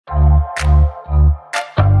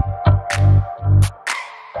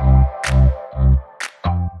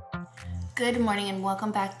Good morning and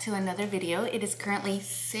welcome back to another video. It is currently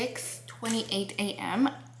 6:28 a.m.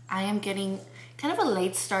 I am getting kind of a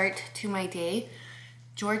late start to my day.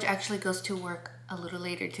 George actually goes to work a little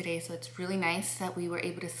later today, so it's really nice that we were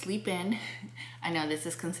able to sleep in. I know this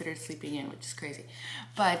is considered sleeping in, which is crazy.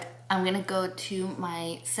 But I'm gonna go to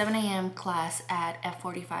my 7 a.m. class at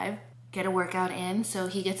F45. Get a workout in so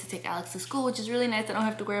he gets to take Alex to school, which is really nice. I don't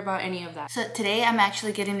have to worry about any of that. So today I'm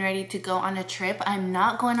actually getting ready to go on a trip. I'm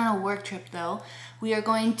not going on a work trip though. We are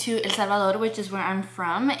going to El Salvador, which is where I'm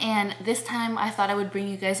from, and this time I thought I would bring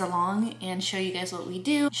you guys along and show you guys what we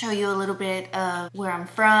do, show you a little bit of where I'm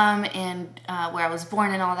from and where I was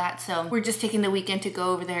born and all that. So we're just taking the weekend to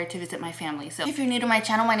go over there to visit my family. So if you're new to my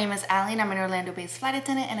channel, my name is Allie and I'm an Orlando-based flight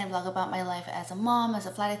attendant, and I vlog about my life as a mom, as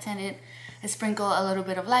a flight attendant. I sprinkle a little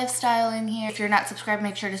bit of lifestyle in here. If you're not subscribed,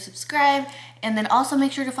 make sure to subscribe. And then also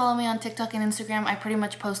make sure to follow me on TikTok and Instagram. I pretty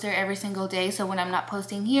much post there every single day. So when I'm not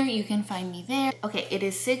posting here, you can find me there. Okay, it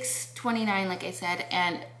is 6:29, like I said,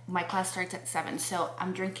 and my class starts at 7. So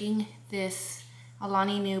I'm drinking this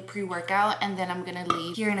Alani Nu pre-workout, and then I'm gonna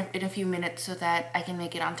leave here in a few minutes so that I can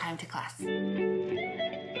make it on time to class.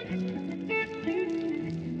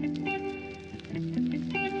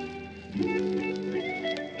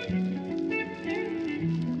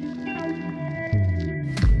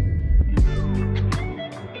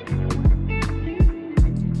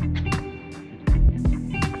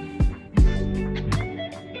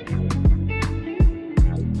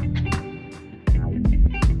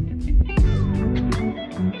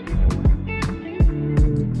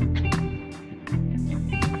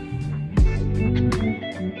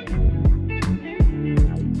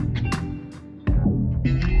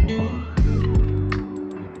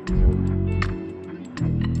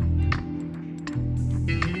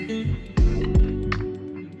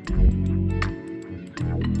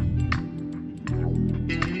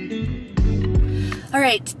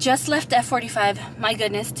 Alright, just left F45. My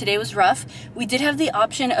goodness, today was rough. We did have the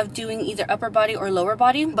option of doing either upper body or lower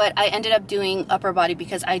body, but I ended up doing upper body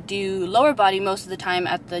because I do lower body most of the time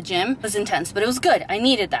at the gym. It was intense, but it was good. I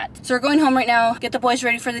needed that. So we're going home right now, get the boys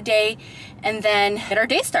ready for the day, and then get our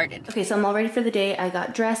day started. Okay, so I'm all ready for the day. I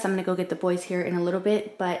got dressed. I'm gonna go get the boys here in a little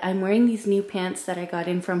bit, but I'm wearing these new pants that I got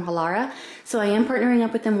in from Halara. So I am partnering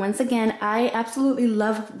up with them once again. I absolutely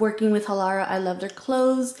love working with Halara. I love their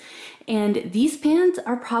clothes. And these pants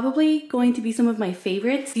are probably going to be some of my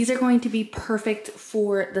favorites. These are going to be perfect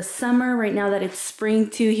for the summer right now that it's spring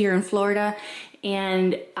too here in Florida.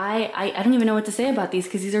 And I don't even know what to say about these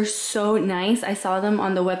because these are so nice. I saw them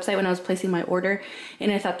on the website when I was placing my order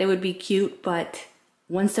and I thought they would be cute, but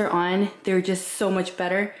once they're on, they're just so much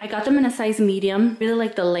better. I got them in a size medium. Really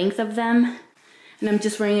like the length of them. And I'm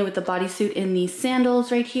just wearing it with the bodysuit and these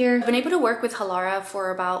sandals right here. I've been able to work with Halara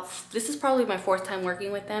for this is probably my 4th time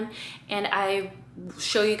working with them. And I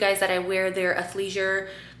show you guys that I wear their athleisure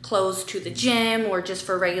clothes to the gym or just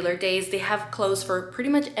for regular days. They have clothes for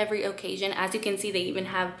pretty much every occasion. As you can see, they even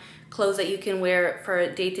have clothes that you can wear for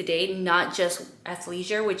day to day, not just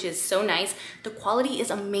athleisure, which is so nice. The quality is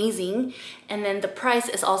amazing, and then the price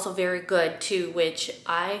is also very good too, which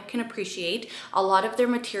I can appreciate. A lot of their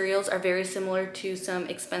materials are very similar to some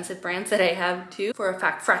expensive brands that I have too for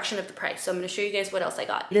a fraction of the price. So I'm gonna show you guys what else I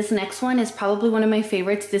got. This next one is probably one of my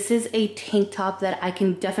favorites. This is a tank top that I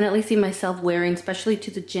can definitely see myself wearing, especially to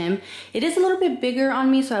the gym. It is a little bit bigger on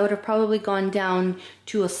me, so I would have probably gone down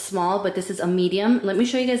to a small, but this is a medium. Let me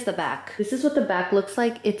show you guys the back. This is what the back looks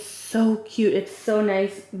like. It's so cute. It's so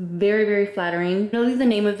nice. Very, very flattering. I'll leave the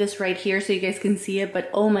name of this right here so you guys can see it, but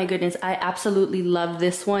oh my goodness, I absolutely love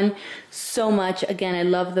this one so much. Again, I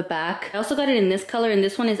love the back. I also got it in this color, and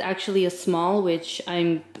this one is actually a small, which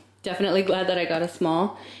I'm definitely glad that I got a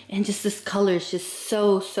small. And just this color is just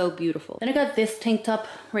so, so beautiful. Then I got this tank top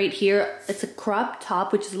right here. It's a crop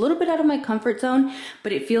top, which is a little bit out of my comfort zone,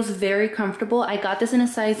 but it feels very comfortable. I got this in a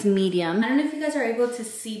size medium. I don't know if you guys are able to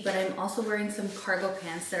see, but I'm also wearing some cargo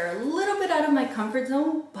pants that are a little bit out of my comfort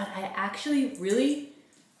zone, but I actually really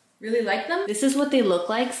like them. This is what they look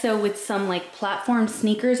like. So with some like platform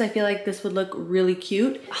sneakers, I feel like this would look really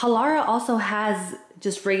cute. Halara also has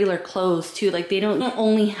just regular clothes too. Like they don't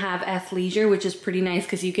only have athleisure, which is pretty nice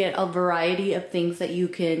because you get a variety of things that you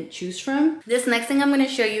can choose from. This next thing I'm going to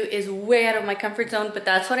show you is way out of my comfort zone, but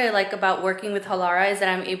that's what I like about working with Halara, is that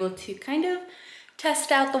I'm able to kind of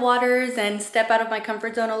test out the waters and step out of my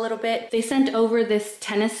comfort zone a little bit. They sent over this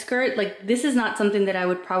tennis skirt. Like this is not something that I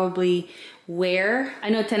would probably wear. I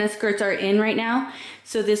know tennis skirts are in right now,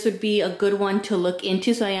 so this would be a good one to look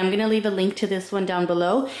into. So I am gonna leave a link to this one down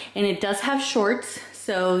below, and it does have shorts.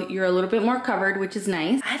 so you're a little bit more covered, which is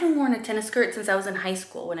nice. I haven't worn a tennis skirt since I was in high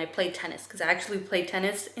school when I played tennis, because I actually played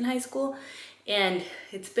tennis in high school. And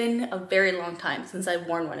it's been a very long time since I've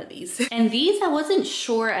worn one of these. And these, I wasn't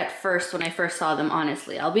sure at first when I first saw them,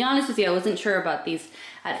 honestly. I'll be honest with you, I wasn't sure about these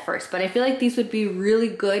at first, but I feel like these would be really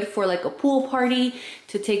good for like a pool party,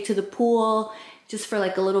 to take to the pool, just for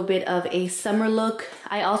like a little bit of a summer look.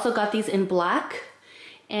 I also got these in black,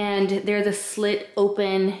 and they're the slit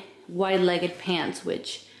open wide-legged pants,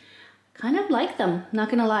 which kind of like them, not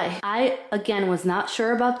gonna lie. I, again, was not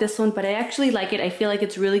sure about this one, but I actually like it. I feel like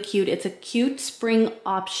it's really cute. It's a cute spring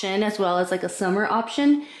option as well as like a summer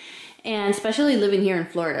option, and especially living here in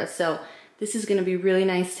Florida. So this is gonna be really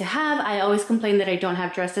nice to have. I always complain that I don't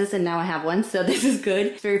have dresses, and now I have one, so this is good.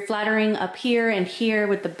 It's very flattering up here and here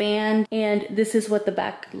with the band, and this is what the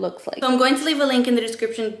back looks like. So I'm going to leave a link in the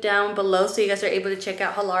description down below so you guys are able to check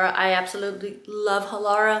out Halara. I absolutely love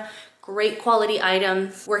Halara. Great quality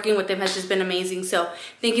items. Working with them has just been amazing. So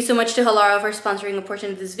thank you so much to Halara for sponsoring a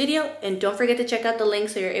portion of this video, and don't forget to check out the link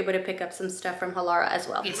so you're able to pick up some stuff from Halara as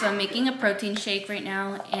well. Okay, so I'm making a protein shake right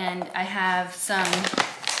now, and I have some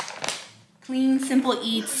clean Simple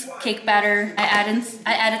Eats cake batter. I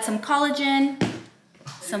added some collagen,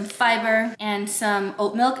 some fiber, and some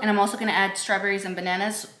oat milk, and I'm also gonna add strawberries and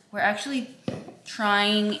bananas. We're actually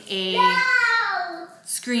trying a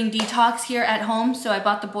screen detox here at home, so I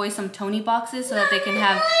bought the boys some Tony boxes so that they can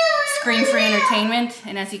have screen-free entertainment,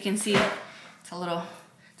 and as you can see, it's a little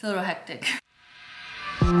hectic.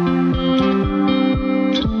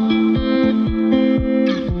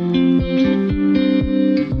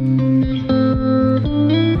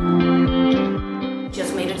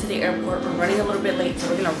 Just made it to the airport. We're running a little bit late, so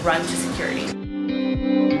we're gonna run to security.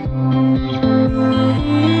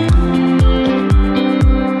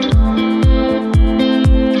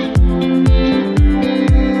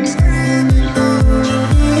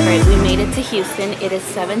 Houston. It is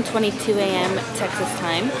 7:22 a.m. Texas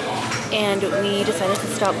time, and we decided to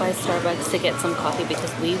stop by Starbucks to get some coffee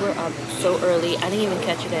because we were up so early. I didn't even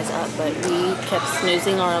catch you guys up, but we kept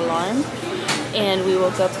snoozing our alarm, and we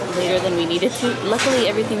woke up later than we needed to. Luckily,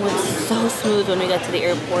 everything was so smooth when we got to the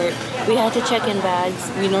airport. We had to check in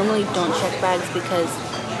bags. We normally don't check bags because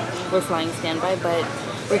we're flying standby, but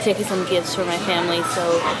we're taking some gifts for my family,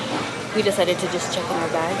 so we decided to just check in our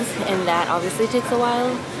bags, and that obviously takes a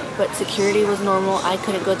while. But security was normal. I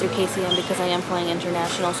couldn't go through KCM because I am flying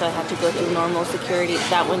international, so I had to go through normal security.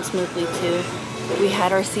 That went smoothly too. We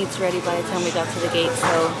had our seats ready by the time we got to the gate,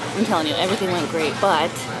 so I'm telling you, everything went great,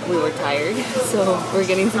 but we were tired. So we're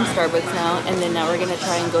getting some Starbucks now, and then now we're gonna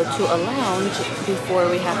try and go to a lounge before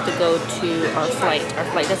we have to go to our flight. Our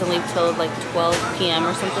flight doesn't leave till like 12 p.m.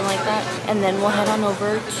 or something like that, and then we'll head on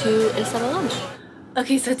over to a set of lunch.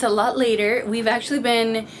 Okay, so it's a lot later. We've actually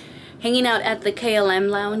been hanging out at the KLM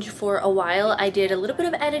lounge for a while. I did a little bit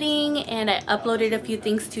of editing, and I uploaded a few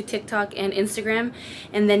things to TikTok and Instagram,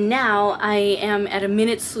 and then now I am at a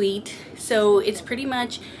Minute Suite. So it's pretty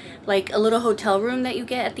much like a little hotel room that you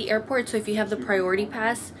get at the airport. So if you have the priority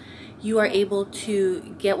pass, you are able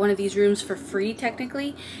to get one of these rooms for free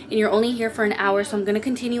technically, and you're only here for an hour. So I'm gonna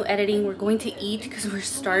continue editing. We're going to eat because we're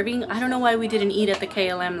starving. I don't know why we didn't eat at the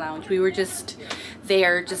KLM lounge. We were just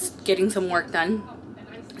there just getting some work done.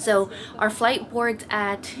 So our flight boards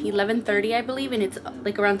at 11:30, I believe, and it's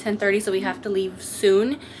like around 10:30, so we have to leave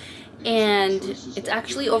soon, and it's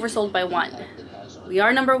actually oversold by 1. We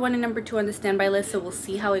are number 1 and number 2 on the standby list, so we'll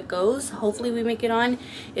see how it goes. Hopefully we make it on.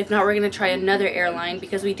 If not, we're gonna try another airline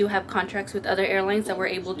because we do have contracts with other airlines that we're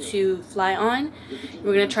able to fly on.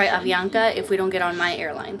 We're gonna try Avianca if we don't get on my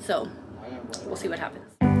airline, so we'll see what happens.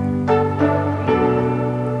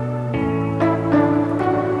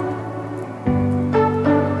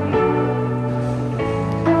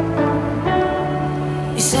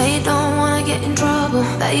 Say you don't wanna get in trouble,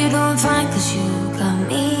 that you're doing fine cause you got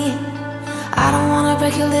me. I don't wanna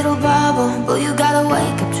break your little bubble, but you gotta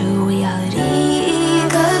wake up to reality.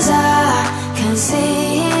 Cause I can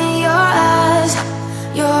see in your eyes,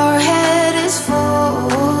 your head is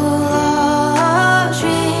full of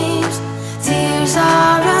dreams. Tears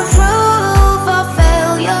are a proof of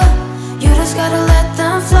failure, you just gotta let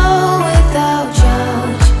them flow without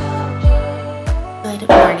judge. Good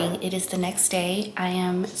morning. It is the next day. I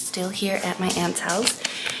am still here at my aunt's house.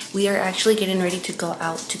 We are actually getting ready to go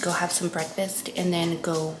out to go have some breakfast and then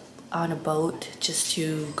go on a boat just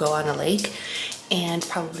to go on a lake and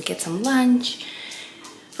probably get some lunch.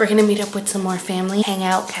 We're gonna meet up with some more family, hang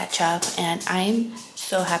out, catch up, and I'm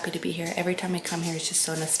so happy to be here. Every time I come here, it's just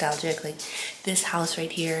so nostalgic. Like this house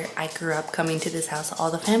right here, I grew up coming to this house,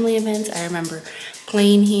 all the family events. I remember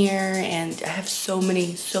playing here, and I have so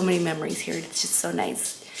many memories here. It's just so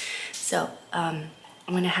nice. So I'm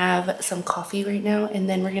gonna have some coffee right now, and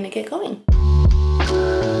then we're gonna get going.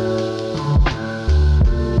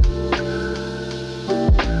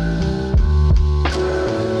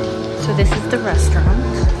 So this is the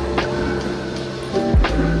restaurant.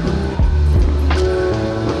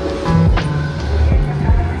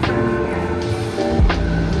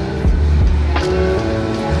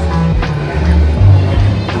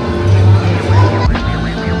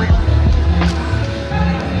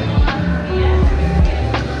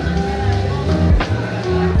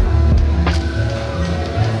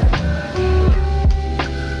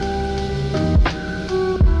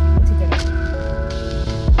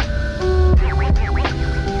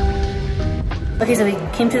 Okay, so we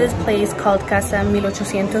came to this place called Casa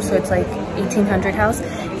 1800, so it's like 1800 house,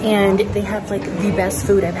 and they have like the best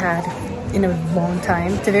food I've had in a long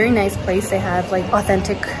time. It's a very nice place. They have like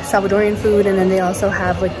authentic Salvadorian food, and then they also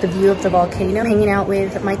have like the view of the volcano. I'm hanging out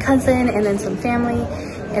with my cousin and then some family,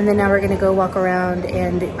 and then now we're gonna go walk around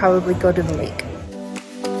and probably go to the lake.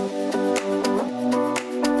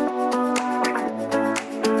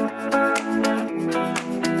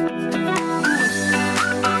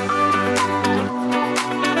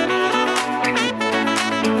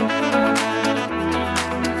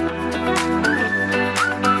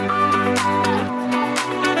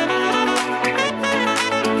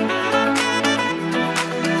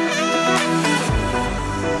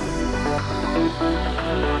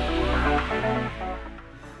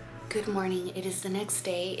 Good morning. It is the next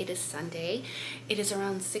day. It is Sunday. It is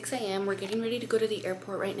around 6 a.m. We're getting ready to go to the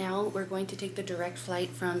airport right now. We're going to take the direct flight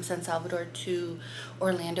from San Salvador to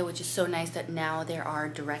Orlando, which is so nice that now there are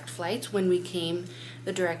direct flights. When we came,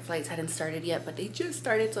 the direct flights hadn't started yet, but they just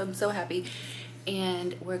started, so I'm so happy.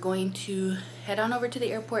 And we're going to head on over to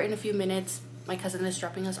the airport in a few minutes. My cousin is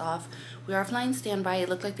dropping us off. We are flying standby. It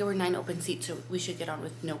looked like there were 9 open seats, so we should get on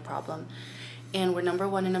with no problem. And we're number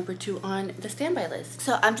 1 and number 2 on the standby list.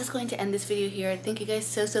 So I'm just going to end this video here. Thank you guys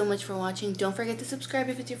so much for watching. Don't forget to subscribe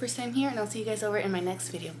if it's your first time here, and I'll see you guys over in my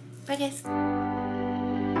next video. Bye guys.